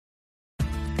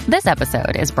This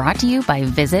episode is brought to you by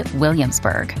Visit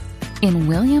Williamsburg. In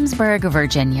Williamsburg,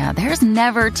 Virginia, there's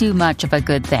never too much of a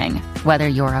good thing. Whether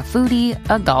you're a foodie,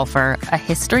 a golfer, a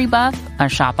history buff, a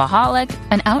shopaholic,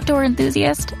 an outdoor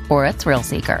enthusiast, or a thrill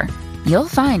seeker, you'll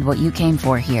find what you came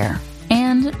for here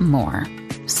and more.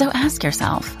 So ask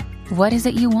yourself, what is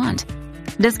it you want?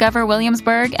 Discover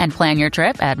Williamsburg and plan your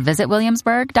trip at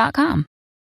visitwilliamsburg.com.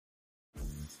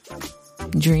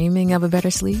 Dreaming of a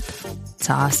better sleep?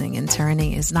 Tossing and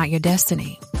turning is not your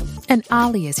destiny. And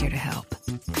Ollie is here to help.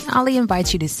 Ollie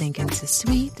invites you to sink into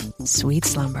sweet, sweet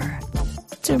slumber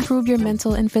to improve your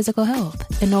mental and physical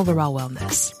health and overall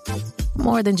wellness.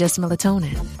 More than just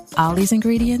melatonin, Ollie's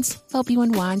ingredients help you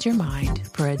unwind your mind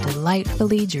for a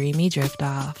delightfully dreamy drift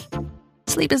off.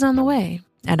 Sleep is on the way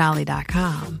at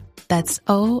Ollie.com. That's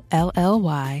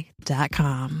OLLY.com.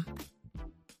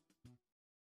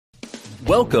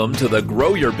 Welcome to the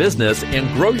Grow Your Business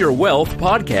and Grow Your Wealth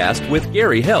podcast with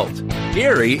Gary Helt.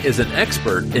 Gary is an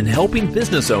expert in helping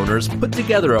business owners put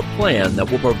together a plan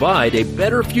that will provide a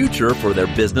better future for their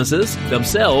businesses,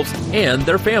 themselves, and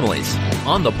their families.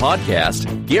 On the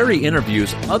podcast, Gary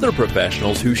interviews other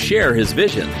professionals who share his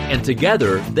vision, and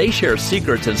together they share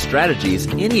secrets and strategies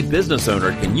any business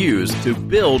owner can use to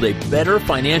build a better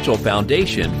financial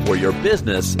foundation for your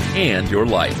business and your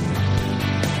life.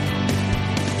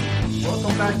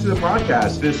 Welcome back to the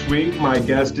podcast. This week, my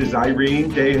guest is Irene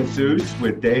De Jesus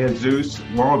with De Jesus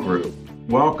Law Group.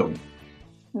 Welcome.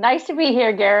 Nice to be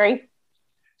here, Gary.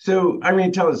 So,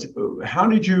 Irene, tell us, how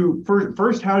did you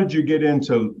get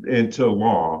into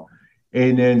law?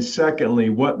 And then secondly,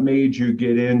 what made you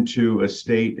get into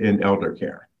estate and elder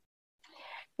care?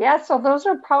 Yeah, so those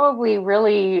are probably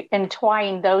really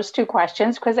entwined, those two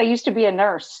questions, because I used to be a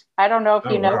nurse. I don't know if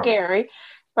you know, wow, Gary,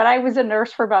 but I was a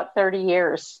nurse for about 30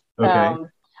 years. Okay.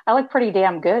 I look pretty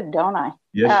damn good, don't I?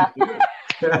 Yes, you do.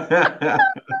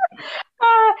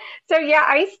 So yeah,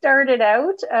 I started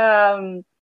out, and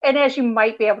as you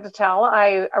might be able to tell,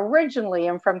 I originally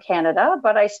am from Canada,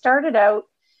 but I started out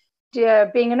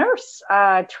being a nurse,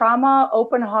 trauma,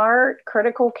 open heart,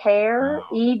 critical care,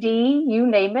 wow, ED, you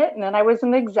name it. And then I was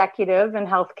an executive in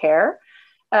healthcare.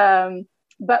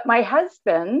 But my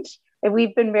husband,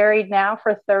 we've been married now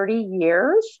for 30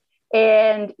 years.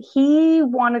 And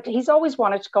he's always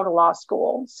wanted to go to law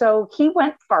school. So he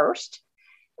went first,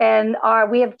 and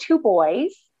we have two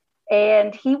boys,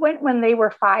 and he went when they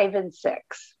were 5 and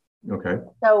 6. Okay.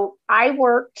 So I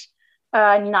worked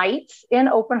nights in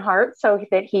open heart so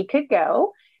that he could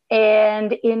go.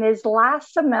 And in his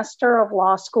last semester of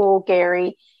law school,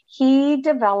 Gary, he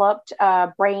developed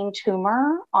a brain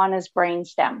tumor on his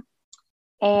brainstem.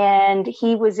 And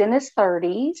he was in his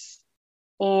 30s.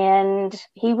 And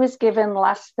he was given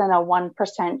less than a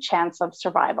 1% chance of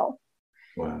survival.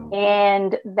 Wow.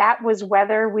 And that was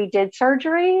whether we did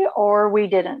surgery or we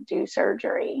didn't do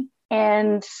surgery.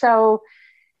 And so,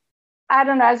 I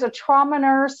don't know, as a trauma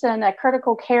nurse and a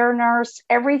critical care nurse,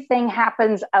 everything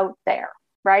happens out there,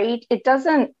 right? It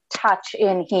doesn't touch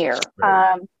in here,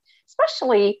 right.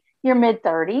 Especially your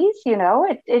mid-30s, you know,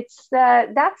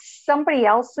 that's somebody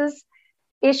else's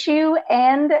issue,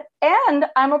 and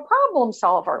I'm a problem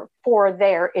solver for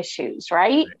their issues,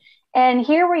 right? And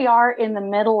here we are in the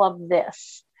middle of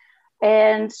this.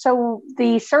 And so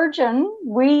the surgeon,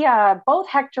 we both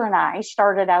Hector and I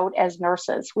started out as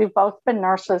nurses. We've both been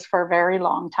nurses for a very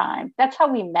long time. That's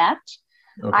how we met.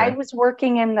 Okay. I was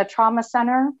working in the trauma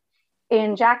center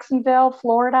in Jacksonville,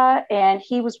 Florida, and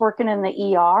he was working in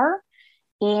the ER.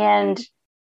 And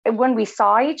when we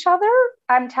saw each other,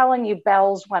 I'm telling you,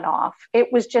 bells went off.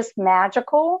 It was just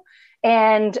magical.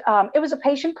 And it was a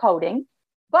patient coding,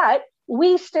 but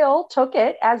we still took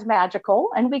it as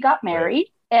magical, and we got married.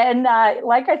 Right. And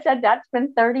like I said, that's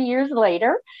been 30 years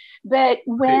later. But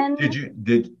when did you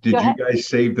guys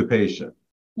save the patient?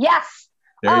 Yes.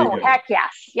 Oh, heck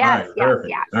yes. Yes, right, yes, perfect.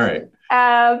 yes. All right.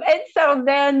 And so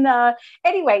then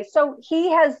anyway, so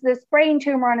he has this brain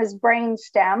tumor on his brain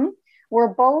stem. We're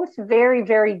both very,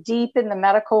 very deep in the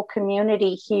medical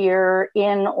community here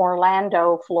in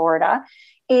Orlando, Florida.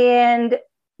 And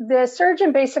the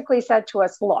surgeon basically said to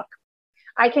us, look,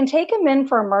 I can take him in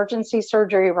for emergency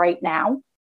surgery right now,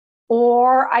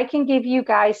 or I can give you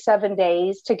guys 7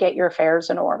 days to get your affairs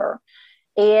in order.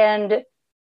 And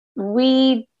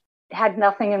we had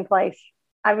nothing in place.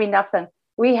 I mean, nothing.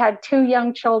 We had 2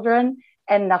 young children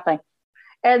and nothing.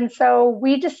 And so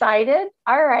we decided,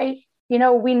 all right, you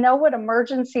know, we know what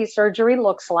emergency surgery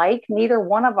looks like. Neither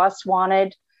one of us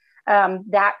wanted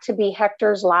that to be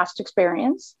Hector's last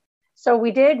experience. So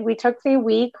we did. We took the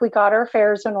week. We got our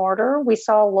affairs in order. We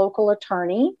saw a local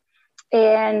attorney.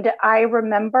 And I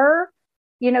remember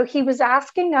he was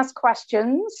asking us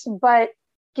questions, but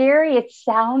Gary, it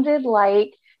sounded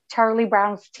like Charlie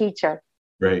Brown's teacher.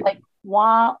 Right. Like,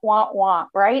 wah, wah, wah,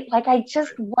 right? Like I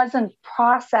just wasn't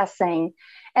processing.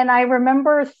 And I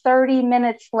remember 30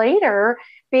 minutes later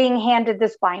being handed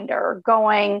this binder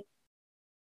going,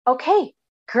 okay,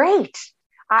 great.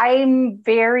 I'm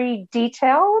very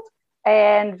detailed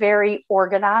and very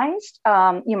organized.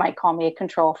 You might call me a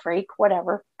control freak,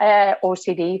 whatever,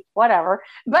 OCD, whatever.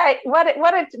 But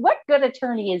what good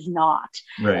attorney is not?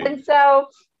 Right. And so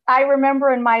I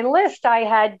remember in my list, I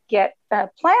had get a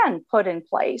plan put in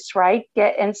place, right?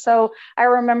 And so I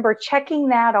remember checking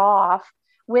that off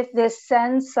with this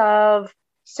sense of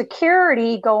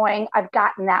security going, I've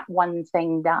gotten that one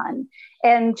thing done.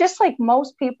 And just like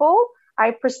most people,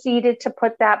 I proceeded to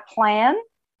put that plan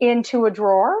into a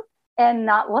drawer and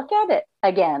not look at it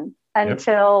again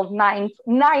until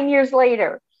nine years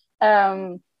later.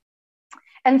 And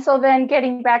so then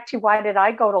getting back to why did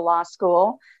I go to law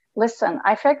school? Listen,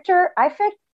 I figure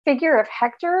if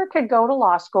Hector could go to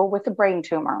law school with a brain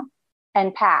tumor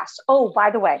and pass. Oh, by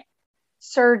the way,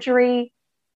 surgery,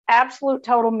 absolute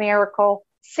total miracle.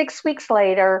 6 weeks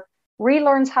later,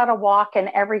 relearns how to walk and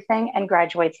everything and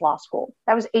graduates law school.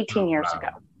 That was 18 years ago.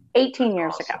 18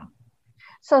 years ago.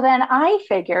 So then I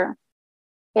figure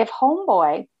if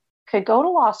homeboy could go to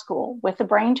law school with a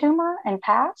brain tumor and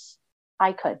pass,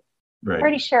 I could. Right.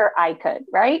 Pretty sure I could,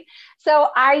 right? So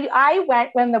I went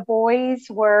when the boys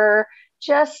were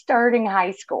just starting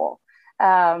high school.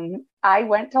 I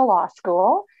went to law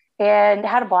school and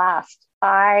had a blast.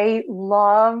 I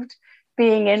loved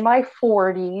being in my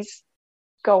 40s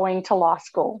going to law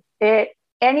school.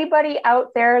 Anybody out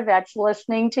there that's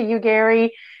listening to you,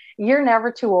 Gary, you're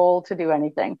never too old to do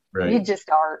anything. Right. You just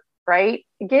are, right?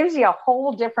 It gives you a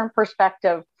whole different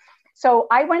perspective. So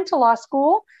I went to law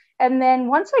school. And then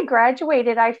once I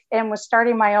graduated and was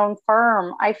starting my own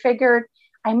firm, I figured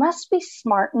I must be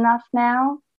smart enough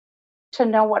now to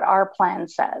know what our plan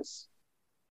says.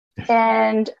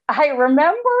 And I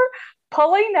remember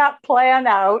pulling that plan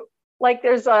out, like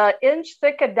there's an inch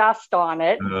thick of dust on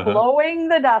it, blowing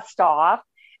the dust off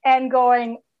and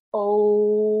going,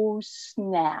 oh,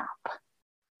 snap.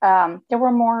 There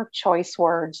were more choice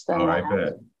words than that. I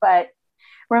bet. But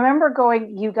remember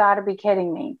going, you got to be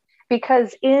kidding me.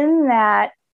 Because in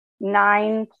that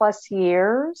 9+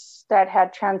 years that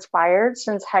had transpired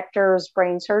since Hector's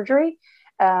brain surgery,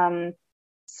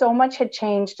 so much had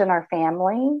changed in our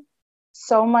family.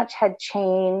 So much had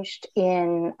changed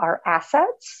in our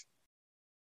assets.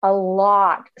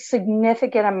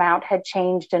 Significant amount had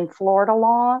changed in Florida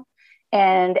law.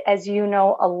 And as you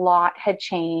know, a lot had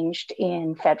changed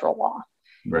in federal law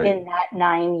in that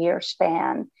 9-year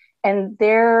span. And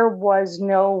there was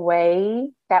no way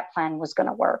that plan was going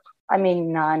to work. I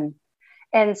mean, none.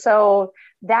 And so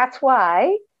that's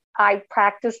why I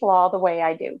practice law the way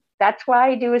I do. That's why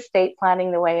I do estate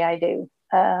planning the way I do.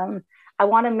 I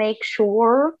want to make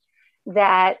sure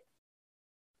that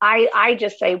I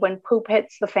just say when poop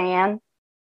hits the fan,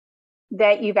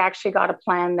 that you've actually got a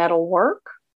plan that'll work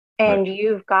and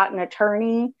you've got an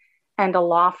attorney and a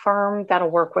law firm that'll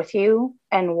work with you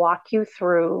and walk you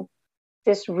through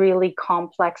this really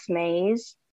complex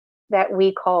maze that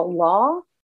we call law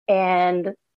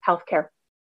and healthcare.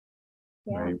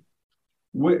 Yeah. Right.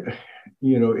 What,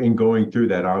 in going through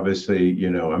that, obviously,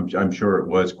 I'm sure it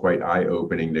was quite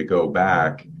eye-opening to go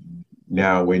back.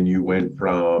 Now, when you went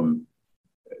from,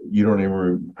 you don't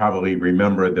even probably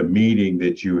remember the meeting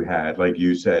that you had, like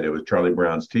you said, it was Charlie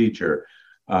Brown's teacher,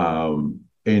 and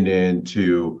then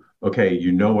to, okay,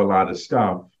 a lot of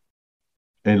stuff.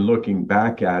 And looking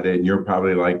back at it, and you're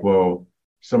probably like, well,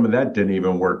 some of that didn't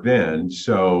even work then.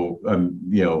 So,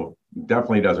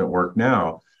 definitely doesn't work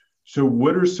now. So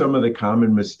what are some of the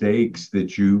common mistakes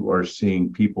that you are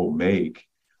seeing people make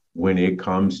when it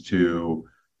comes to,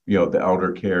 the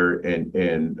elder care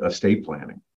and estate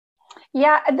planning?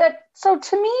 Yeah. So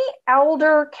to me,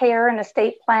 elder care and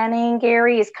estate planning,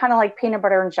 Gary, is kind of like peanut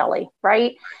butter and jelly,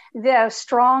 right? The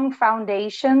strong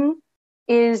foundation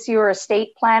is your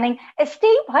estate planning.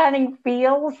 Estate planning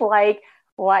feels like,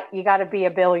 you got to be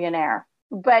a billionaire.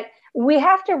 But we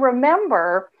have to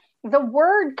remember the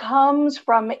word comes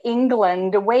from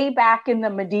England way back in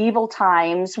the medieval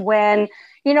times when,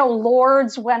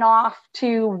 lords went off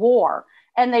to war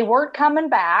and they weren't coming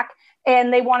back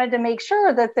and they wanted to make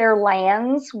sure that their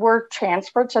lands were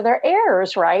transferred to their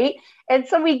heirs, right? And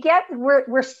so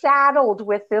we're saddled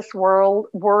with this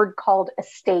word called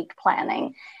estate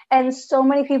planning. And so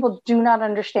many people do not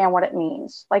understand what it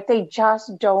means. Like they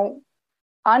just don't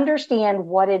understand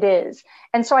what it is.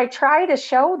 And so I try to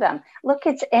show them, look,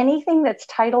 it's anything that's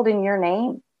titled in your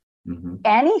name.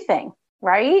 anything,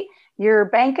 right? Your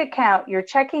bank account, your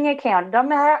checking account, it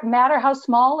doesn't matter how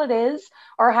small it is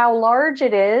or how large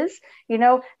it is,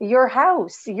 your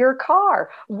house, your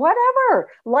car, whatever,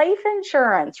 life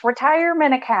insurance,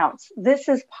 retirement accounts. This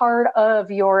is part of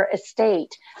your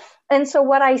estate. And so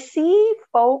what I see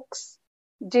folks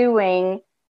doing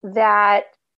that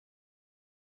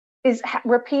is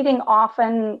repeating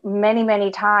often many, many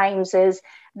times is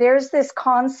there's this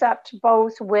concept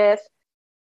both with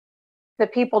the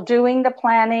people doing the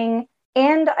planning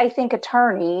and I think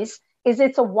attorneys is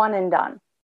it's a one and done,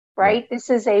 right? This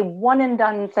is a one and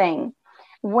done thing.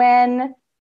 When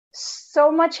so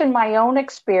much in my own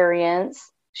experience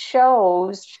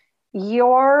shows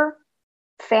your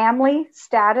family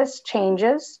status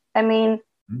changes. I mean,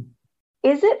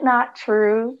 is it not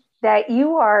true that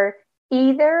you are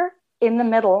either in the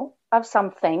middle of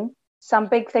something, some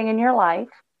big thing in your life,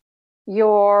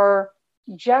 you're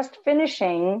just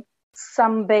finishing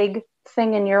some big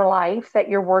thing in your life that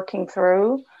you're working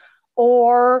through,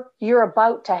 or you're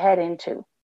about to head into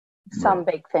some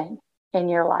big thing in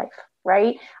your life,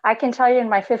 right? I can tell you in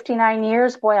my 59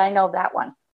 years, boy, I know that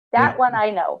one. That one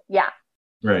I know. Yeah.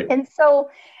 Right. And so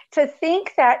to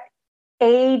think that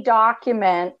a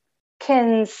document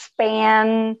can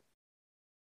span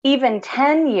even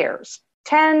 10 years,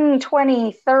 10,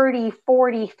 20, 30,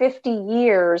 40, 50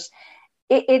 years,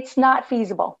 it's not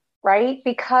feasible, right?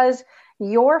 Because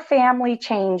your family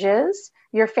changes,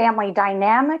 your family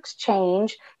dynamics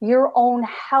change, your own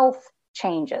health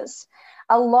changes.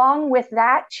 Along with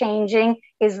that changing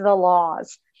is the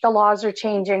laws. The laws are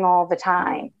changing all the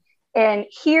time. And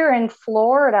here in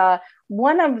Florida,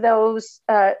 one of those,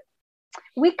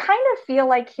 we kind of feel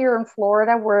like here in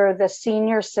Florida, we're the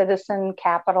senior citizen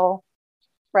capital,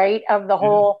 right, of the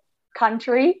whole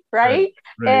country, right?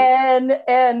 And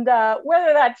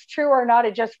whether that's true or not,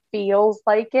 it just feels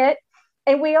like it.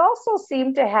 And we also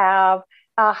seem to have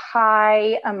a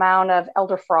high amount of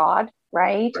elder fraud,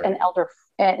 right? And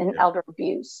elder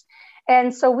abuse.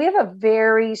 And so we have a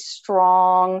very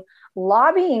strong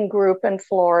lobbying group in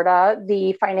Florida,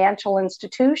 the financial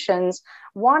institutions,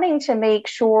 wanting to make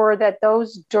sure that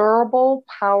those durable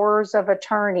powers of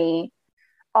attorney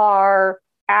are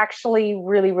actually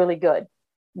really, really good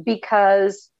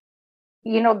because,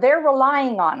 they're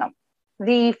relying on them.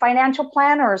 The financial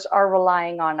planners are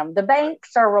relying on them. The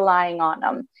banks are relying on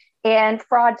them. And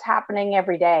fraud's happening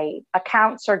every day.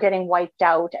 Accounts are getting wiped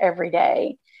out every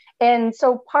day. And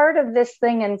so part of this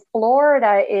thing in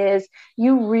Florida is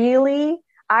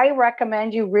I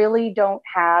recommend you really don't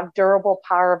have durable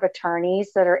power of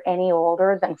attorneys that are any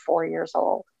older than 4 years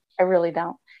old. I really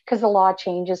don't, because the law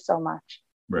changes so much.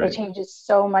 It changes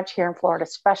so much here in Florida,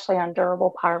 especially on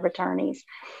durable power of attorneys.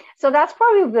 So that's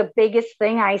probably the biggest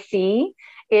thing I see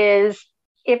is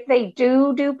if they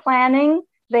do planning,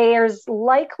 there's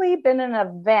likely been an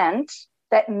event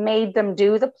that made them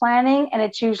do the planning, and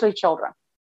it's usually children,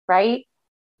 right?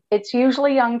 It's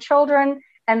usually young children,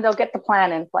 and they'll get the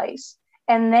plan in place.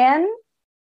 And then,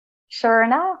 sure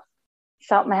enough,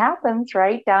 something happens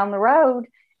right down the road.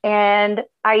 And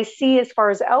I see, as far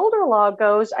as elder law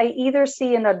goes, I either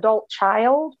see an adult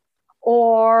child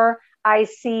or I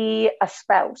see a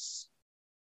spouse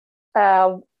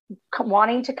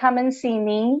wanting to come and see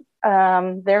me.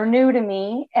 They're new to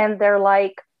me and they're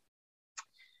like,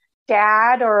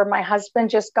 Dad or my husband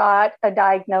just got a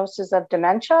diagnosis of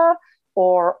dementia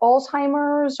or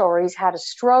Alzheimer's, or he's had a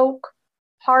stroke,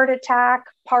 heart attack,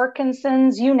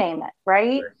 Parkinson's, you name it,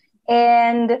 right?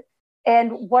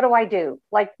 And what do I do?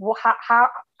 Like,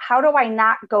 how do I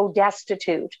not go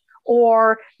destitute?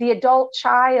 Or the adult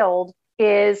child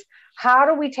is, how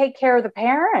do we take care of the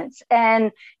parents?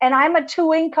 And I'm a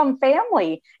 2-income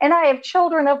family and I have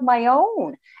children of my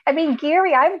own. I mean,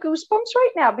 Gary, I have goosebumps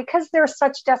right now because there's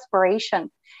such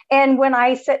desperation. And when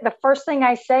I say, the first thing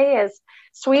I say is,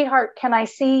 sweetheart, can I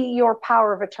see your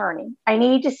power of attorney? I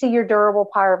need to see your durable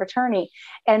power of attorney.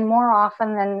 And more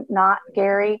often than not,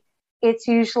 Gary, it's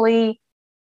usually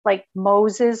like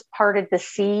Moses parted the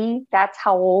sea. That's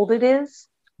how old it is,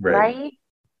 right?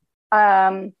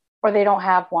 Or they don't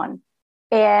have one.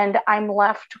 And I'm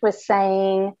left with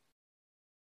saying,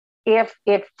 if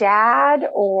dad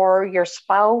or your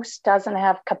spouse doesn't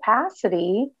have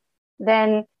capacity,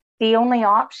 then the only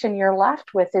option you're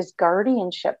left with is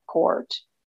guardianship court.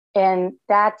 And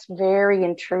that's very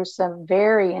intrusive,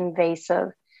 very invasive,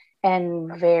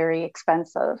 and very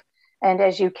expensive. And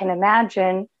as you can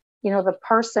imagine, the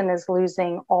person is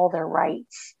losing all their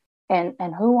rights. And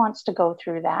who wants to go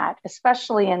through that?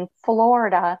 Especially in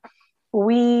Florida,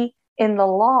 we in the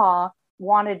law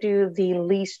want to do the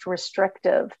least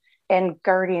restrictive, and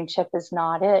guardianship is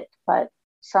not it. But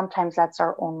sometimes that's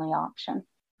our only option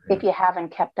if you haven't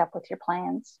kept up with your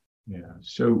plans. Yeah.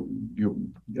 So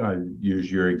you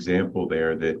use your example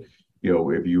there that,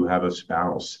 if you have a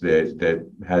spouse that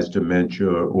has dementia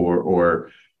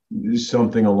or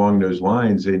something along those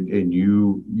lines, and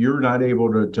you're not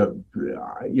able to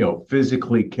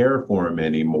physically care for them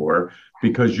anymore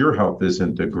because your health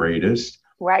isn't the greatest.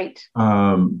 Right.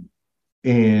 And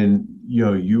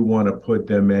you want to put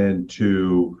them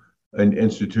into an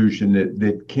institution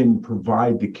that can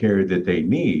provide the care that they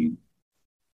need,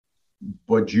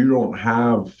 but you don't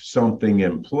have something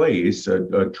in place,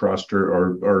 a trust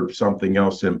or something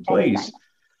else in place,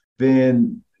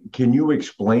 then can you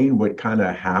explain what kind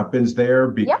of happens there?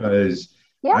 Because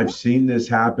I've seen this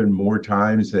happen more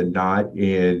times than not.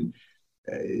 In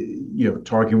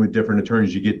talking with different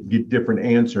attorneys, you get different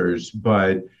answers,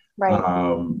 but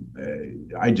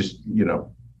I just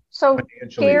so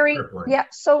Gary,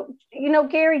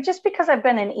 Gary, just because I've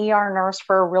been an ER nurse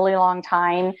for a really long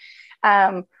time,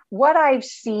 what I've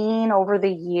seen over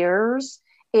the years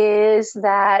is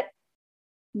that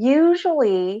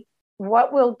usually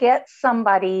what will get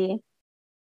somebody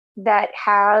that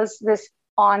has this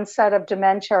onset of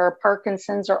dementia or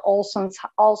Parkinson's or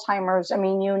Alzheimer's, I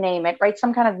mean, you name it, right?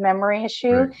 Some kind of memory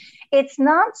issue. Right. It's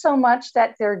not so much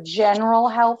that their general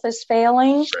health is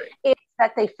failing, it's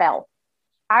that they fell.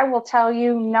 I will tell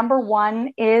you, number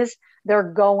one is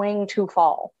they're going to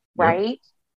fall, right?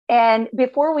 And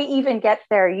before we even get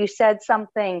there, you said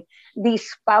something, the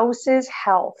spouse's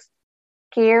health.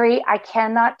 Gary, I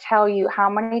cannot tell you how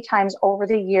many times over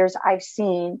the years I've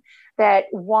seen that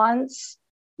once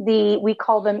we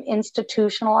call them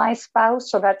institutionalized spouse,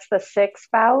 so that's the sick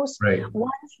spouse. Right.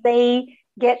 Once they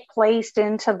get placed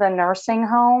into the nursing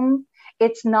home,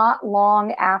 it's not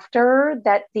long after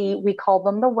that we call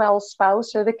them the well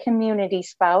spouse or the community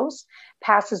spouse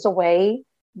passes away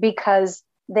because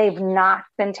they've not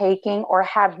been taking or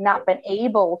have not been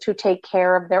able to take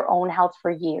care of their own health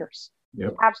for years.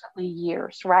 Yep. Absolutely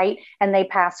years, right? And they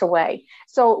pass away.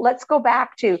 So let's go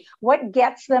back to what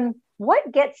gets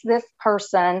this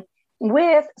person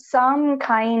with some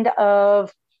kind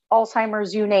of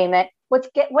Alzheimer's, you name it, what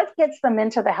gets them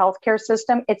into the healthcare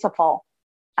system? It's a fall.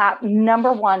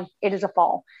 Number one, it is a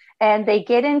fall. And they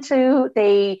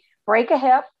break a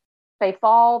hip, they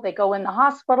fall, they go in the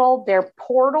hospital, their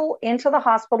portal into the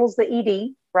hospital is the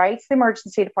ED, right? It's the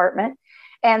emergency department.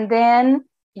 And then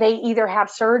they either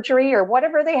have surgery or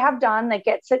whatever they have done that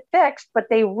gets it fixed, but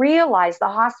the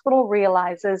hospital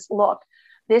realizes, look,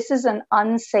 this is an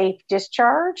unsafe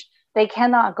discharge. They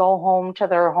cannot go home to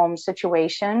their home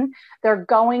situation. They're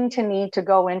going to need to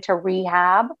go into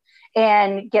rehab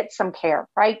and get some care,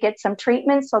 right? Get some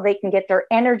treatment so they can get their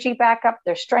energy back up,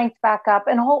 their strength back up,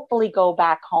 and hopefully go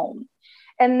back home.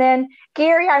 And then,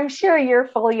 Gary, I'm sure you're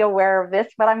fully aware of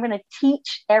this, but I'm going to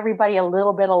teach everybody a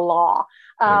little bit of law.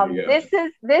 This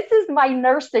is my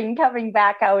nursing coming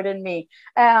back out in me.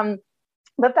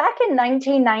 But back in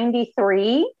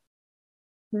 1993,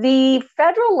 the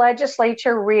federal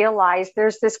legislature realized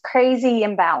there's this crazy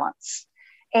imbalance,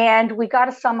 and we got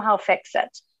to somehow fix it.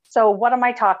 So what am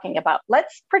I talking about?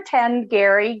 Let's pretend,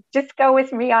 Gary, just go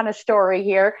with me on a story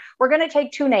here. We're going to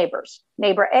take two neighbors,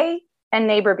 neighbor A and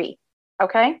neighbor B.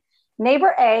 Okay.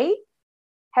 Neighbor A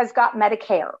has got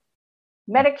Medicare.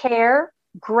 Medicare,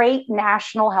 great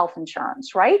national health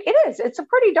insurance, right? It is. It's a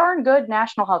pretty darn good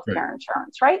national health care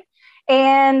insurance, right?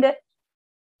 And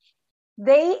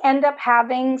they end up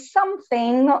having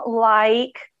something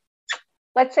like,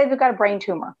 let's say they've got a brain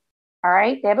tumor. All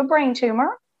right. They have a brain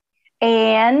tumor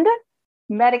and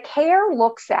Medicare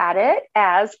looks at it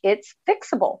as it's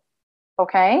fixable.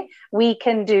 Okay. We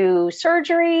can do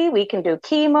surgery, we can do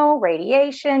chemo,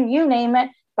 radiation, you name it,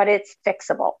 but it's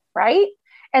fixable, right?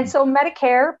 And so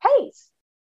Medicare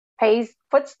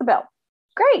foots the bill.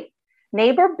 Great.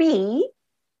 Neighbor B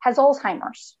has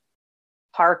Alzheimer's,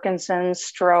 Parkinson's,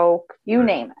 stroke, you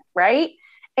name it, right?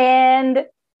 And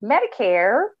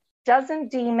Medicare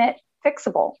doesn't deem it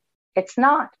fixable. It's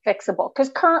not fixable because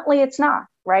currently it's not,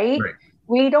 right?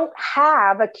 We don't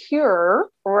have a cure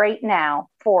right now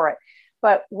for it.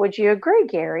 But would you agree,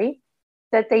 Gary,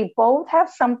 that they both have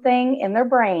something in their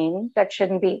brain that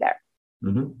shouldn't be there?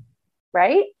 Mm-hmm.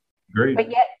 Right? Great. But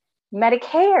yet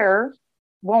Medicare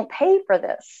won't pay for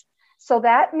this. So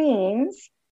that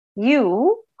means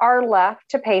you are left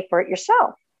to pay for it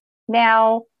yourself.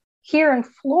 Now, here in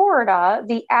Florida,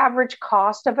 the average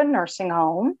cost of a nursing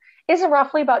home is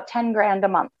roughly about 10 grand a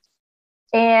month.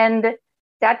 And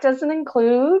that doesn't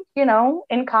include,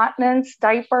 incontinence,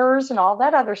 diapers, and all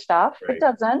that other stuff. Right. It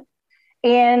doesn't.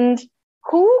 And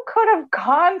who could have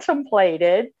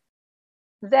contemplated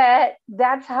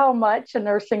that's how much a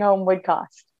nursing home would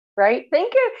cost, right?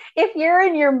 Think if you're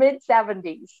in your mid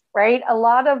 70s, right? A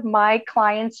lot of my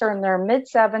clients are in their mid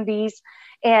 70s,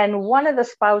 and one of the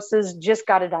spouses just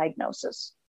got a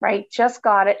diagnosis, right? Just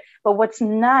got it. But what's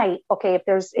nice, okay,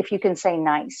 if you can say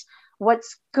nice,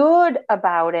 what's good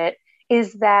about it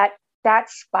is that that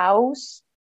spouse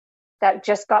that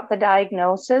just got the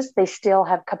diagnosis, they still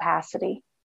have capacity.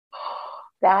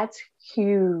 That's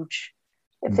huge.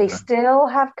 If they still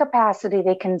have capacity,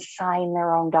 they can sign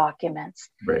their own documents.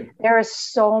 Right. There is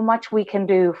so much we can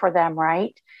do for them,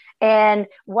 right? And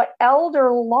what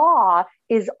elder law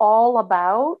is all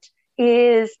about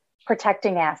is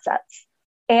protecting assets.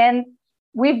 And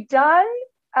we've done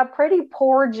a pretty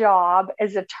poor job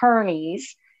as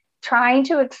attorneys trying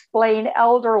to explain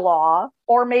elder law,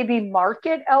 or maybe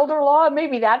market elder law.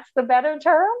 Maybe that's the better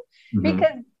term. Mm-hmm.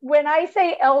 Because when I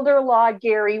say elder law,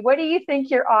 Gary, what do you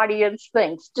think your audience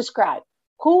thinks? Describe.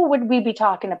 Who would we be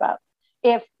talking about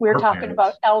if we're talking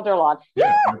about elder law?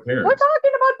 Yeah, we're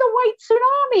talking about the white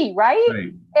tsunami,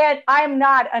 right? And I'm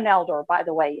not an elder, by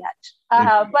the way,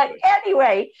 yet. But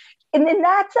anyway, and then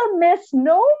that's a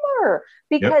misnomer,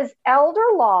 because elder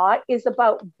law is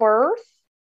about birth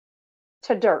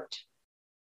to dirt.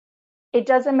 It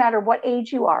doesn't matter what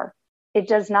age you are. It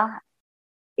does not.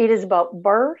 It is about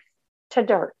birth to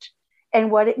dirt. And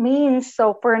what it means,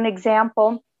 so for an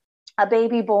example, a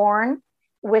baby born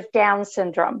with Down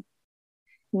syndrome.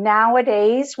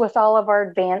 Nowadays, with all of our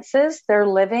advances, they're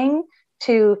living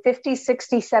to 50,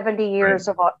 60, 70 years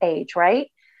of age,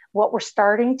 right? What we're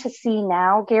starting to see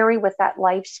now, Gary, with that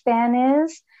lifespan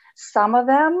is some of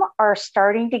them are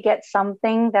starting to get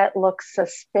something that looks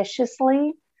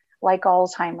suspiciously like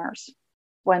Alzheimer's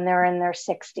when they're in their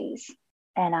 60s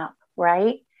and up,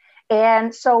 right?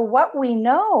 And so what we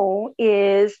know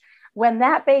is when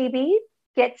that baby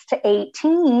gets to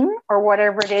 18 or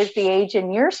whatever it is, the age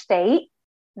in your state,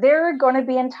 they're going to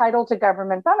be entitled to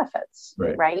government benefits,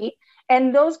 right?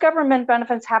 And those government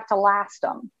benefits have to last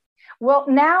them. Well,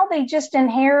 now they just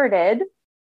inherited.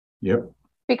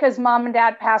 Because mom and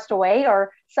dad passed away,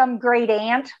 or some great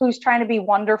aunt who's trying to be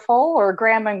wonderful, or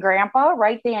grandma and grandpa,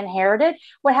 right? They inherited.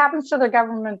 What happens to their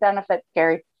government benefits,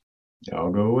 Gary? They all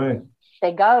go away.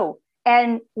 They go.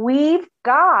 And we've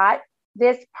got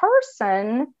this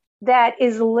person that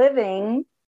is living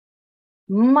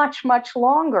much, much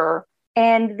longer,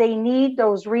 and they need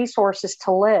those resources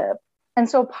to live. And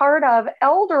so part of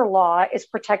elder law is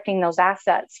protecting those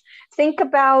assets. Think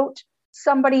about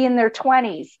somebody in their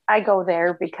 20s. I go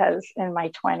there because in my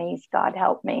 20s, God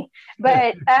help me.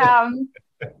 But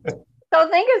so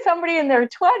think of somebody in their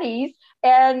 20s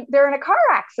and they're in a car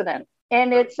accident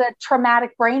and it's a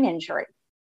traumatic brain injury,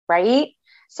 right?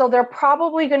 So they're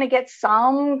probably going to get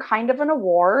some kind of an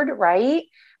award, right?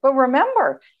 But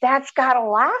remember, that's got to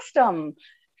last them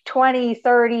 20,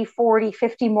 30, 40,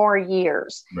 50 more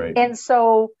years. And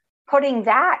so putting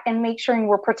that and make sure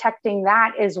we're protecting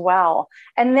that as well.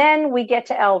 And then we get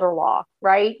to elder law,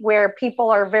 right? Where people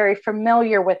are very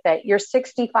familiar with it. You're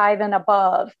 65 and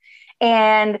above.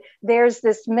 And there's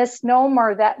this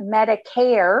misnomer that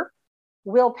Medicare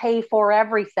will pay for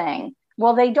everything.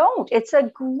 Well, they don't. It's a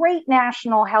great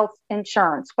national health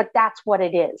insurance, but that's what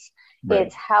it is.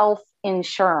 It's health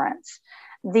insurance.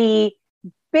 The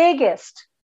biggest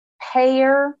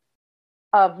payer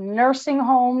of nursing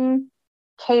home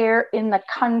care in the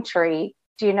country,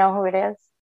 do you know who it is?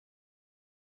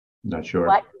 Not sure.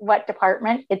 What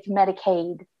department? It's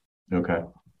Medicaid. Okay.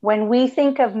 When we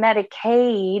think of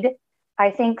Medicaid, I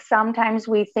think sometimes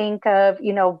we think of,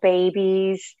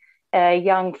 babies,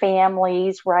 young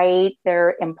families, right?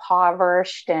 They're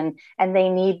impoverished and they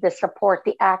need the support.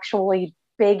 The actually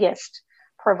biggest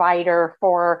provider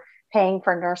for paying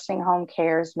for nursing home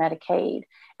care is Medicaid.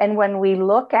 And when we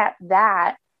look at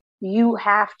that, you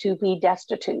have to be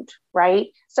destitute, right?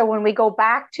 So when we go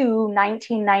back to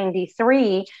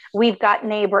 1993, we've got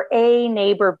neighbor A,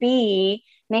 neighbor B.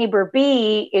 Neighbor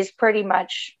B is pretty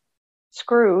much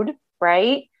screwed,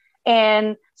 right?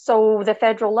 And so the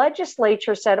federal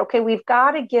legislature said, okay, we've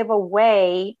got to give a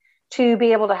way to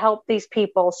be able to help these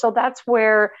people. So that's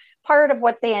where part of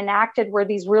what they enacted were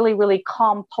these really, really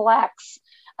complex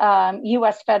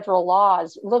U.S. federal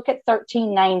laws. Look at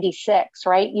 1396,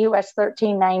 right? U.S.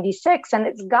 1396, and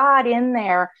it's got in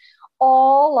there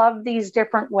all of these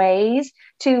different ways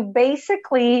to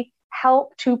basically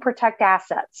help to protect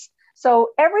assets. So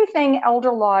everything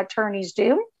elder law attorneys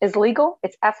do is legal,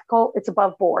 it's ethical, it's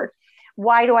above board.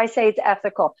 Why do I say it's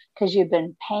ethical? Because you've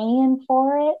been paying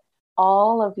for it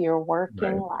all of your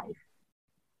working life.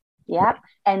 Yep.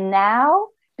 And now,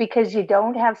 because you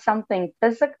don't have something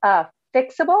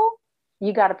fixable,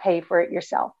 you got to pay for it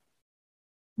yourself.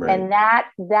 Right. And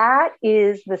that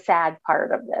is the sad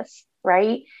part of this,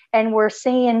 right? And we're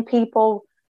seeing people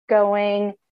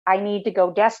going, I need to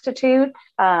go destitute.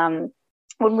 When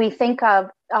we think of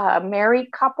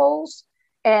married couples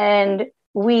and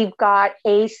we've got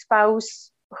a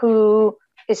spouse who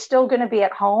is still going to be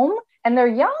at home and they're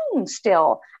young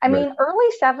still. I mean, early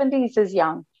 70s is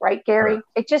young, right, Gary?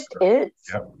 It just is.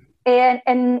 Yep.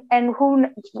 And who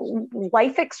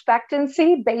life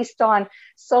expectancy based on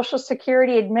Social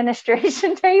Security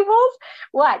Administration tables,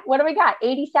 what do we got?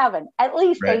 87, at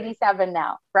least 87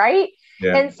 now, right?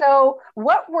 Yeah. And so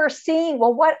what we're seeing,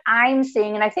 what I'm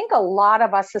seeing, and I think a lot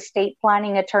of us estate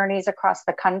planning attorneys across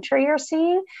the country are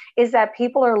seeing, is that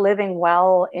people are living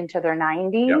well into their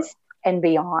 90s and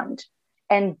beyond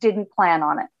and didn't plan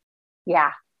on it.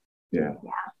 Yeah.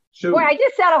 So, boy, I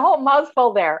just said a whole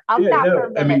mouthful there. I'll stop for a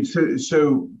minute. I mean,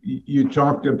 so you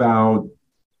talked about,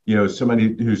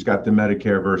 somebody who's got the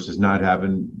Medicare versus not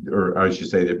having, or I should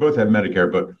say they both have Medicare,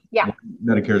 but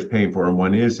Medicare is paying for and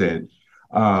one isn't.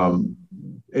 And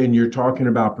you're talking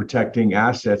about protecting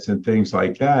assets and things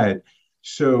like that.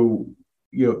 So,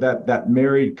 that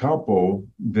married couple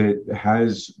that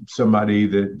has somebody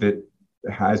that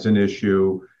has an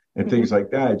issue and things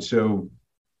like that. So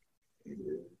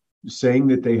saying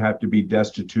that they have to be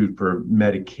destitute for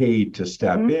Medicaid to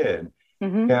step in.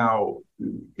 Now,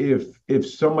 if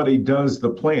somebody does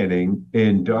the planning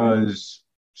and does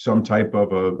some type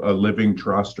of a living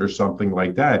trust or something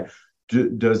like that,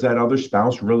 does that other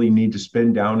spouse really need to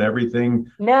spend down everything?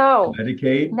 No.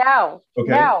 Medicaid? No. Okay.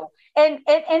 No.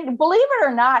 And believe it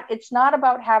or not, it's not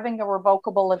about having a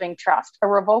revocable living trust. A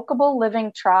revocable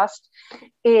living trust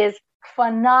is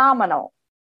phenomenal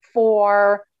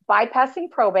for bypassing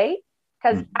probate,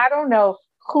 because I don't know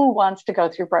who wants to go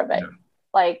through probate.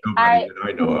 Like I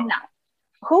know of. No.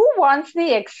 Who wants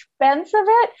the expense of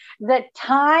it, the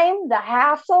time, the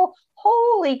hassle?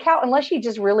 Holy cow! Unless you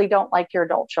just really don't like your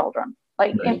adult children,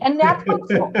 and that's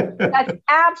possible. That's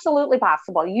absolutely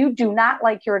possible. You do not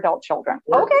like your adult children.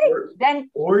 Then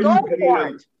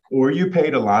you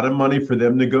paid a lot of money for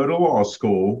them to go to law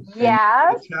school.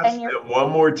 Yes. And them one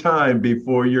more time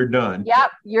before you're done.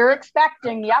 Yep. You're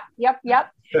expecting. Yep.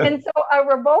 And so a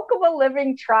revocable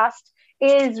living trust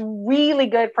is really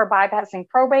good for bypassing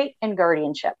probate and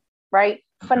guardianship, right?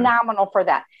 Okay. Phenomenal for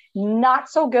that. Not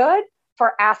so good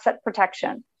for asset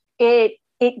protection. It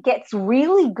gets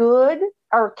really good,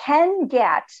 or can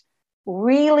get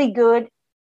really good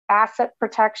asset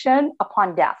protection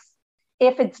upon death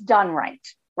if it's done right.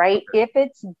 Right? Okay. If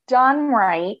it's done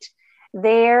right,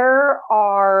 there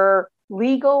are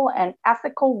legal and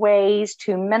ethical ways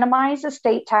to minimize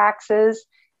estate taxes,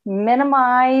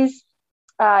 minimize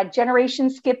generation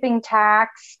skipping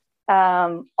tax,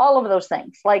 all of those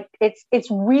things. Like it's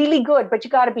really good, but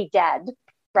you got to be dead,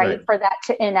 right, for that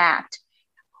to enact.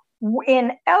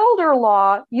 In elder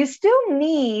law, you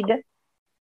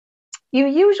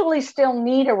usually still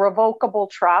need a revocable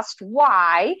trust.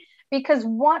 Why? Because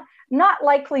not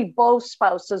likely both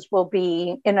spouses will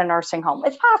be in a nursing home.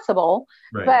 It's possible,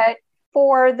 but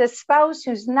for the spouse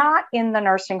who's not in the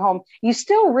nursing home, you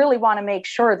still really want to make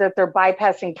sure that they're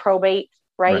bypassing probate,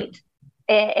 right?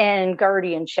 And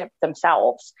guardianship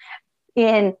themselves.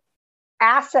 In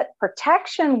asset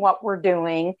protection, what we're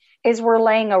doing is we're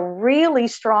laying a really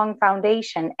strong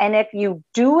foundation. And if you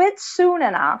do it soon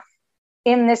enough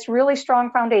in this really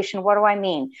strong foundation, what do I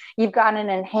mean? You've got an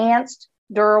enhanced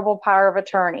durable power of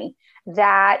attorney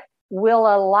that will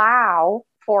allow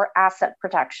for asset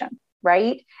protection,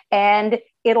 right? And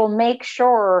it'll make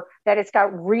sure that it's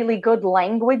got really good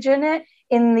language in it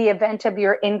in the event of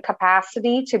your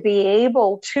incapacity to be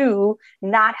able to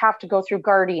not have to go through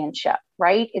guardianship,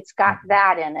 right? It's got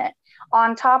that in it.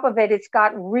 On top of it, it's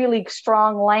got really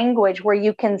strong language where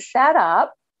you can set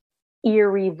up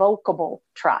irrevocable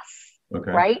trusts,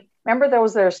 right? Remember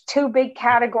there's two big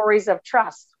categories of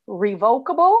trusts: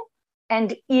 revocable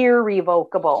and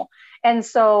irrevocable. And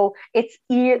so it's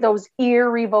those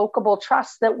irrevocable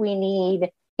trusts that we need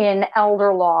in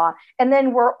elder law. And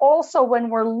then we're also, when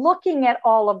we're looking at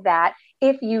all of that,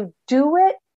 if you do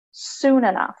it soon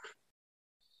enough,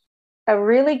 a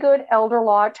really good elder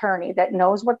law attorney that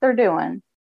knows what they're doing,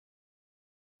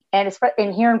 and it's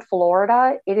in here in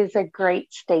Florida, it is a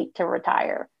great state to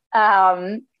retire,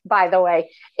 by the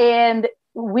way. And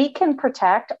we can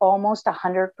protect almost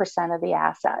 100% of the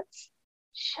assets.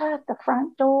 Shut the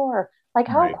front door. Like,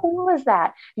 how cool is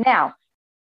that? Now,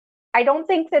 I don't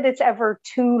think that it's ever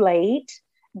too late,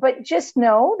 but just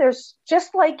know there's,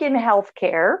 just like in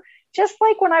healthcare, just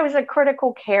like when I was a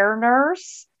critical care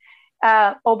nurse.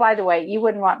 Oh, by the way, you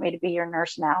wouldn't want me to be your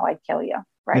nurse now. I'd kill you.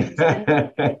 right?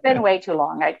 It's been way too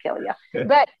long. I'd kill you.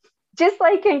 But just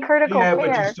like in critical care.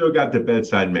 But you still got the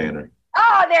bedside manner.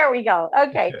 Oh, there we go.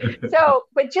 Okay. So,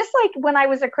 but just like when I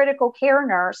was a critical care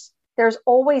nurse, there's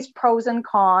always pros and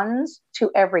cons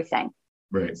to everything.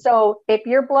 Right. So if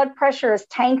your blood pressure is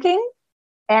tanking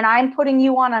and I'm putting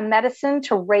you on a medicine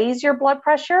to raise your blood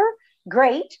pressure,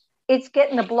 great. It's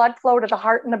getting the blood flow to the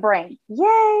heart and the brain.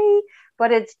 Yay.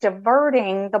 But it's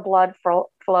diverting the blood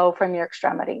flow from your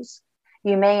extremities.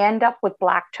 You may end up with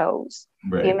black toes.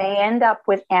 Right. You may end up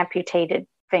with amputated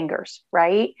fingers,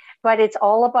 right? But it's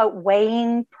all about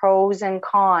weighing pros and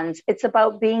cons. It's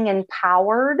about being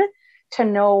empowered to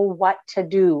know what to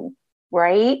do,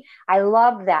 right? I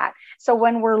love that. So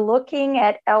when we're looking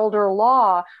at elder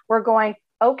law, we're going,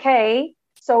 okay,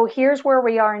 so here's where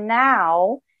we are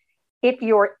now. If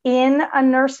you're in a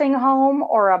nursing home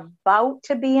or about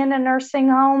to be in a nursing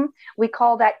home, we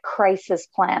call that crisis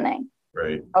planning.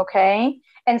 Right. Okay.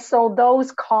 And so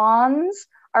those cons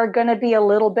are going to be a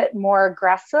little bit more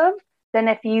aggressive than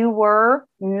if you were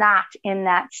not in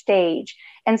that stage.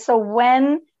 And so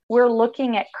when we're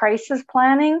looking at crisis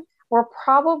planning, we're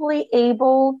probably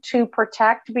able to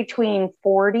protect between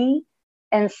 40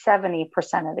 and 70%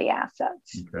 of the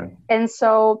assets. Okay. And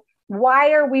so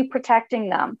why are we protecting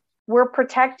them? We're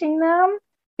protecting them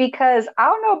because I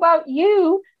don't know about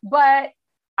you, but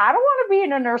I don't want to be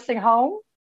in a nursing home.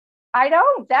 I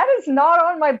don't. That is not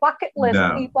on my bucket list,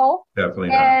 No, people. Definitely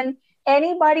not. And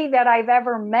anybody that I've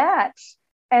ever met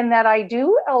and that I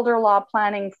do elder law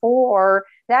planning for,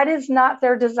 that is not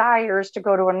their desires to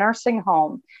go to a nursing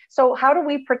home. So how do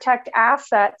we protect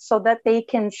assets so that they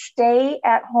can stay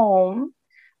at home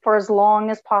for as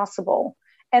long as possible?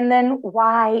 And then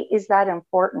why is that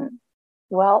important?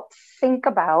 Well, think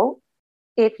about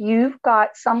if you've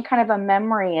got some kind of a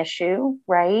memory issue,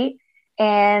 right?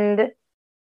 And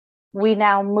we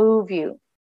now move you.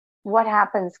 What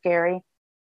happens, Gary?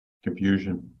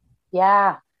 Confusion.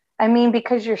 Yeah. I mean,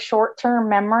 because your short-term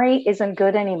memory isn't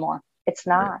good anymore. It's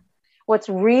not. Right. What's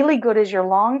really good is your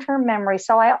long-term memory.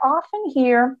 So I often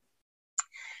hear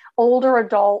older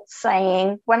adults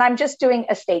saying, when I'm just doing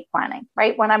estate planning,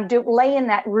 right? When I'm laying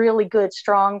that really good,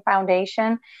 strong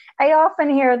foundation, I often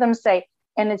hear them say,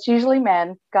 and it's usually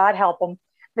men, God help them.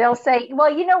 They'll say,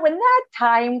 well, when that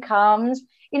time comes,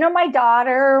 my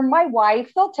daughter, my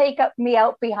wife, they'll take me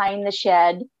out behind the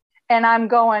shed. And I'm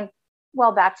going,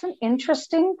 well, that's an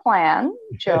interesting plan,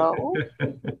 Joe.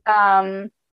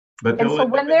 But and so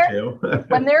when they're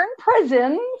in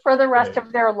prison for the rest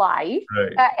of their life,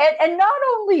 and not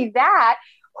only that,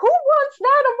 who wants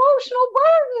that emotional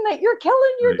burden that you're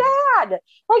killing your dad?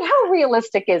 Like, how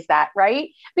realistic is that, right?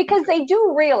 Because they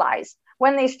do realize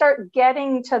when they start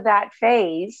getting to that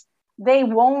phase, they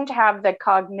won't have the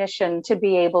cognition to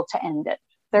be able to end it.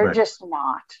 They're just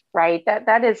not, right?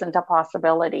 That isn't a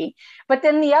possibility. But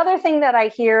then the other thing that I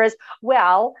hear is,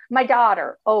 well, my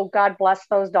daughter, oh, God bless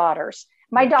those daughters.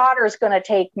 My daughter's going to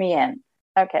take me in.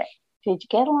 Okay. Did you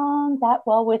get along that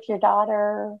well with your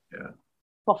daughter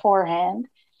beforehand?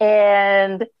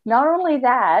 And not only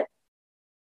that,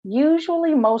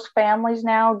 usually most families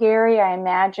now, Gary, I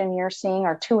imagine you're seeing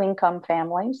are 2-income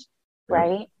families,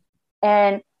 right?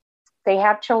 And they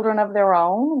have children of their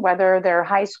own, whether they're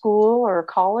high school or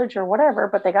college or whatever,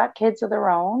 but they got kids of their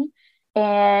own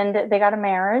and they got a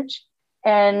marriage,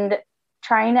 and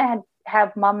trying to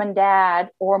have mom and dad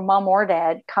or mom or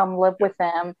dad come live with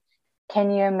them.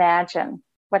 Can you imagine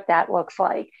what that looks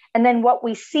like? And then what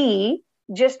we see,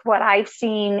 just what I've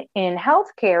seen in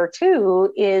healthcare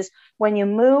too, is when you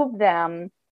move them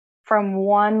from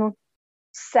one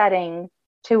setting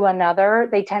to another,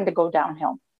 they tend to go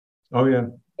downhill. Oh, yeah.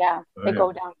 Yeah, they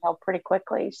go downhill pretty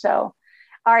quickly. So,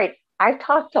 all right, I've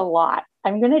talked a lot.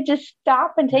 I'm going to just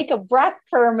stop and take a breath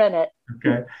for a minute.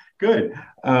 Okay, good.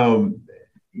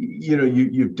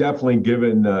 You've definitely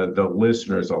given the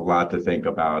listeners a lot to think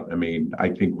about. I mean, I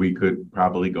think we could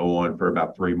probably go on for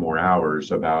about 3 more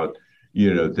hours about,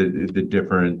 the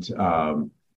different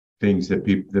things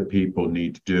that people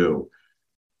need to do.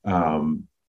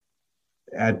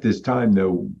 At this time,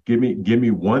 though, give me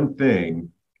one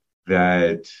thing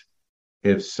that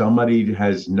if somebody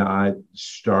has not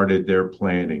started their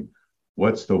planning,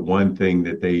 what's the one thing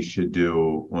that they should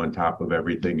do on top of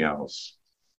everything else?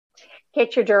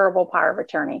 Get your durable power of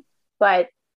attorney, but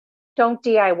don't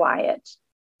DIY it.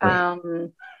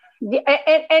 And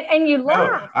you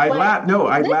laugh. I laugh. No,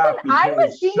 I laugh. I'm a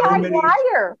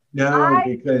DIYer.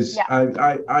 Because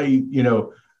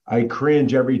I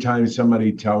cringe every time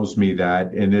somebody tells me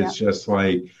that, and it's just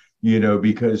like,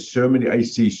 because I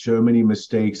see so many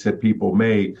mistakes that people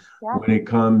make when it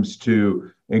comes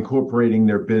to incorporating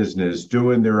their business,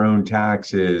 doing their own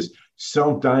taxes,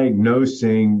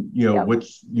 self-diagnosing,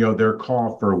 what's, their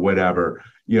cough or whatever,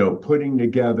 putting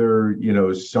together,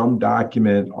 some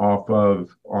document off of,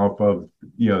 the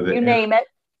you name it.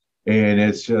 And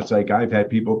it's just like, I've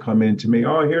had people come in to me,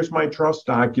 oh, here's my trust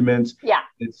documents. Yeah.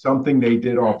 It's something they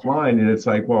did offline. And it's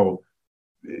like, well,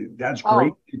 that's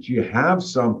great that you have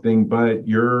something, but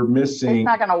you're missing. It's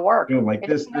not going to work. Like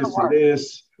this, and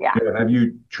this. Yeah. Have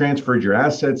you transferred your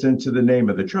assets into the name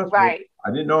of the trust? Right.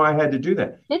 I didn't know I had to do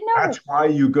that. Didn't know. That's why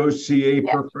you go see a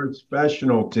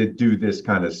professional to do this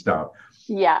kind of stuff.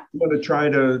 Yeah. You want to try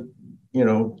to,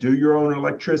 do your own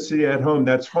electricity at home.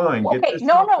 That's fine. Okay.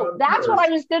 No. That's what I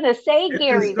was going to say, Gary.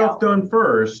 Get this stuff done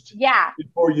first. Yeah.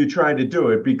 Before you try to do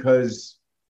it, because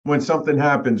when something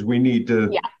happens, we need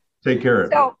to take care of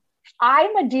it. So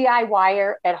I'm a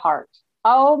DIYer at heart.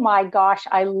 Oh my gosh,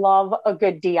 I love a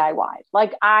good DIY.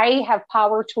 Like, I have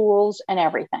power tools and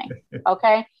everything.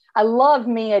 Okay. I love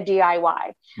me a DIY.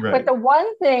 Right. But the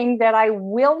one thing that I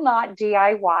will not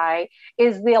DIY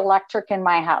is the electric in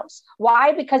my house.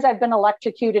 Why? Because I've been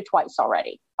electrocuted twice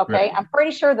already. Okay. Right. I'm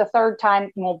pretty sure the third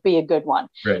time won't be a good one.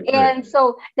 Right. And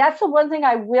so that's the one thing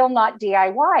I will not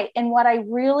DIY. And what I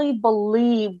really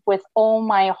believe with all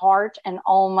my heart and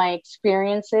all my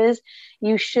experiences,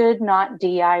 you should not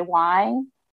DIY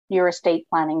your estate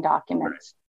planning documents.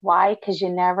 Right. Why? Because you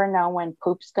never know when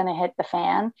poop's going to hit the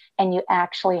fan, and you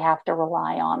actually have to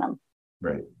rely on them.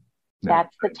 Right.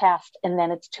 That's the test. And then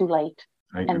it's too late.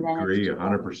 I agree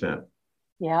 100%.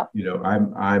 Yeah.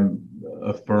 I'm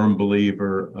a firm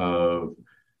believer of,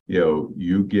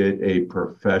 you get a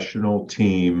professional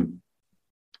team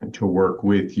to work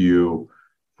with you,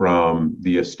 from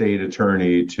the estate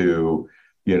attorney to,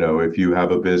 if you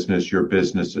have a business, your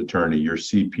business attorney, your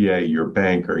CPA, your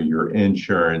banker, your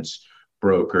insurance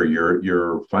broker,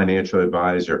 your financial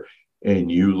advisor,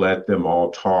 and you let them all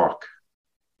talk.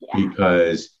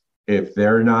 Because if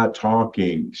they're not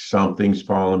talking, something's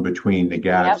falling between the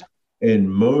gaps.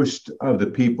 And most of the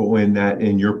people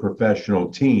in your professional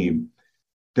team,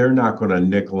 they're not going to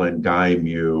nickel and dime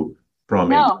you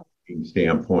from a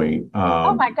standpoint.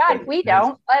 Oh my God, we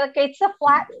don't. Like, it's a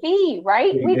flat fee,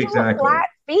 right? We do a flat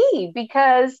fee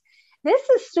because this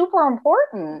is super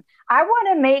important. I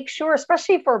want to make sure,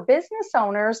 especially for business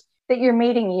owners, that you're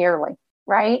meeting yearly,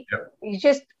 right? Yep. You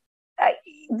just,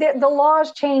 the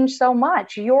laws change so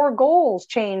much. Your goals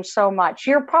change so much.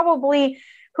 You're probably,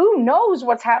 who knows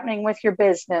what's happening with your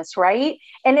business, right?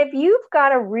 And if you've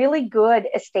got a really good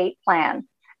estate plan,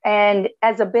 and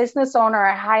as a business owner,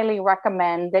 I highly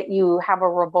recommend that you have a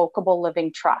revocable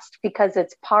living trust, because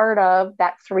it's part of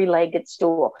that three-legged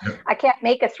stool. I can't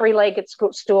make a three-legged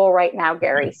stool right now,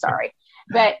 Gary, sorry.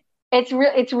 But it's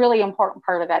really important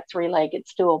part of that three-legged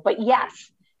stool. But yes,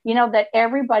 that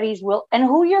everybody's will, and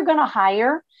who you're going to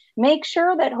hire, make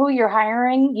sure that who you're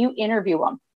hiring, you interview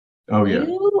them. Oh, yeah.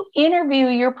 You interview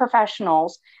your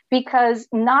professionals, because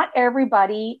not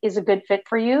everybody is a good fit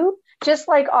for you. Just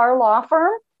like our law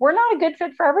firm, we're not a good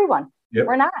fit for everyone. Yep.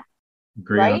 We're not.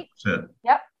 Agree, right? 100%.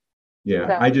 Yep. Yeah.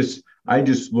 So. I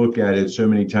just look at it so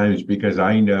many times, because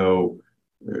I know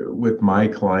with my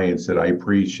clients that I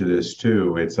preach this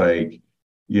to, it's like,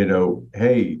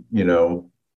 hey,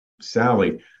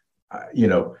 Sally,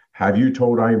 have you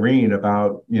told Irene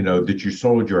about, that you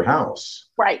sold your house?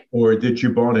 Right. Or that you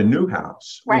bought a new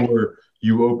house? Right. Or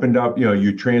you opened up,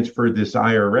 you transferred this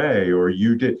IRA, or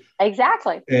you did.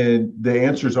 Exactly. And the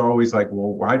answer is always like,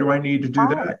 well, why do I need to do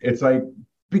that? It's like,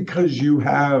 because you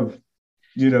have,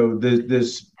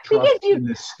 this trust in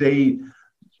the state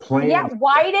plan. Yeah.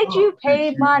 Why did you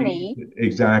pay money?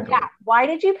 Exactly. Yeah. Why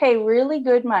did you pay really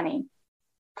good money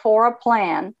for a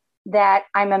plan that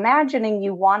I'm imagining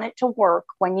you want it to work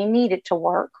when you need it to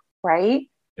work, right?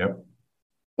 Yep.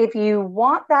 If you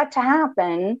want that to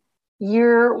happen,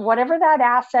 whatever that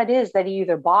asset is that you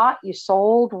either bought, you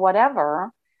sold,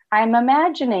 whatever, I'm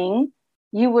imagining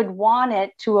you would want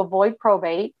it to avoid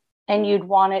probate, and you'd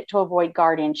want it to avoid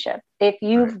guardianship. If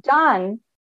you've done,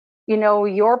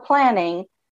 your planning,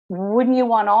 wouldn't you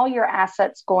want all your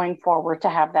assets going forward to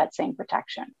have that same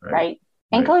protection, right?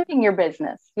 Including your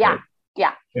business. Yeah. Right.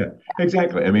 Yeah.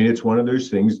 Exactly. I mean, it's one of those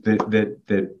things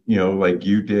that like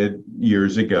you did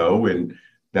years ago, and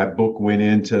that book went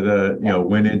into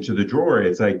the drawer.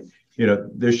 It's like,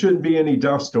 there shouldn't be any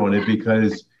dust on it,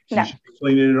 because you should be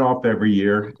cleaning it off every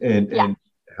year and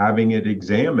having it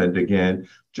examined again.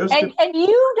 And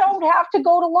you don't have to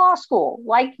go to law school.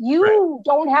 Like, you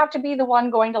don't have to be the one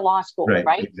going to law school,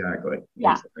 right? Exactly.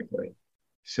 Yeah. Exactly.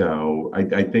 So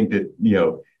I think that,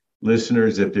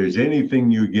 listeners, if there's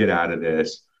anything you get out of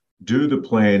this, do the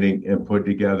planning and put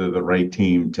together the right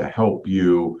team to help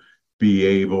you be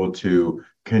able to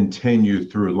continue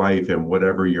through life and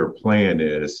whatever your plan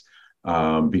is,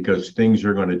 because things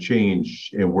are going to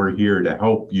change, and we're here to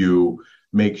help you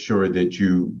make sure that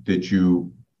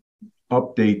you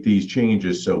update these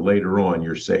changes so later on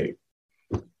you're safe.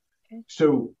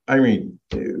 So, Irene,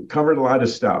 covered a lot of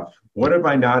stuff. What have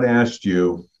I not asked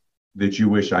you that you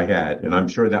wish I had? And I'm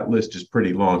sure that list is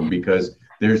pretty long because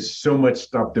there's so much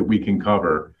stuff that we can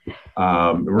cover.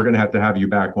 We're going to have you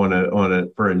back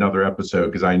for another episode,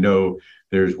 because I know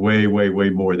there's way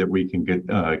more that we can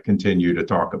continue to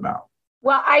talk about.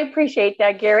 Well, I appreciate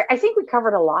that, Gary. I think we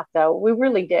covered a lot, though. We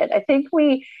really did. I think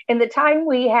in the time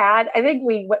we had, I think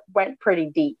we went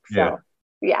pretty deep. So,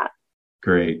 yeah.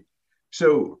 Great.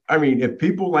 So, I mean, if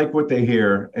people like what they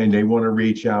hear and they want to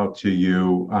reach out to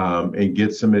you and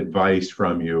get some advice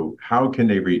from you, how can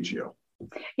they reach you?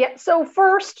 Yeah. So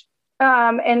first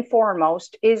and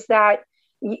foremost is that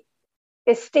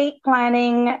estate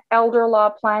planning, elder law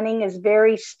planning is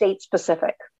very state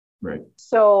specific. Right.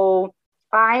 So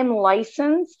I'm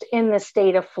licensed in the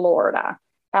state of Florida.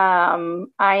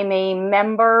 I'm a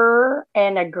member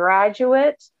and a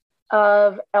graduate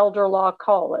of Elder Law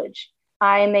College.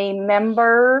 I'm a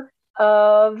member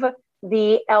of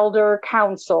the Elder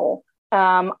Council.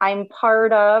 I'm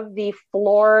part of the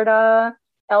Florida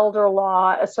Elder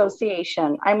Law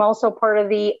Association. I'm also part of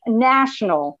the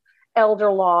National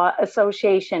Elder Law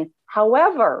Association.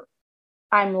 However,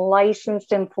 I'm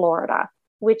licensed in Florida,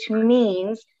 which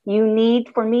means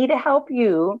for me to help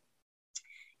you,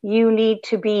 you need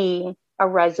to be a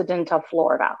resident of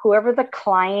Florida. Whoever the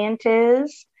client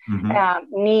is,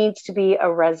 needs to be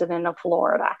a resident of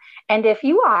Florida. And if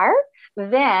you are,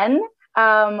 then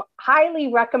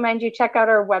highly recommend you check out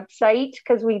our website,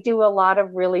 because we do a lot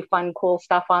of really fun, cool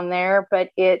stuff on there. But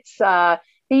it's the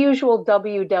usual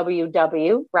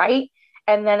www, right?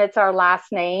 And then it's our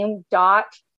last name,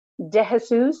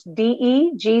 DeJesus,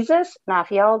 D-E, Jesus. Now,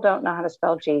 if y'all don't know how to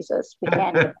spell Jesus, we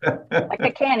can't, I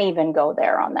can't even go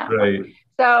there on that right. one.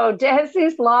 So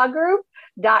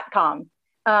DeJesusLawGroup.com.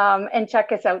 And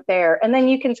check us out there. And then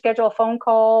you can schedule a phone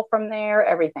call from there,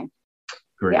 everything.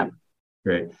 Great. Yeah.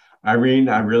 Great. Irene,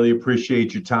 I really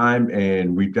appreciate your time,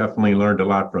 and we definitely learned a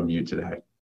lot from you today.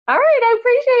 All right. I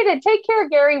appreciate it. Take care,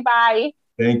 Gary. Bye.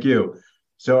 Thank you.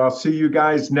 So I'll see you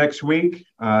guys next week.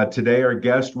 Today, our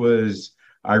guest was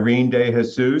Irene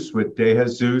DeJesus with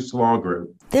DeJesus Law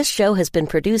Group. This show has been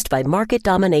produced by Market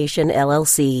Domination,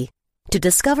 LLC. To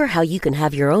discover how you can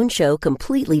have your own show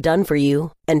completely done for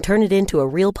you and turn it into a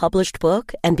real published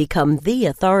book and become the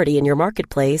authority in your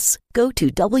marketplace, go to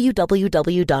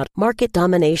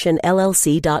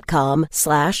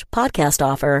www.marketdominationllc.com/podcast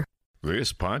offer.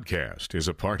 This podcast is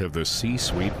a part of the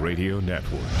C-Suite Radio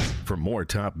Network. For more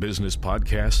top business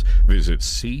podcasts, visit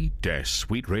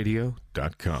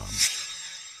c-suiteradio.com.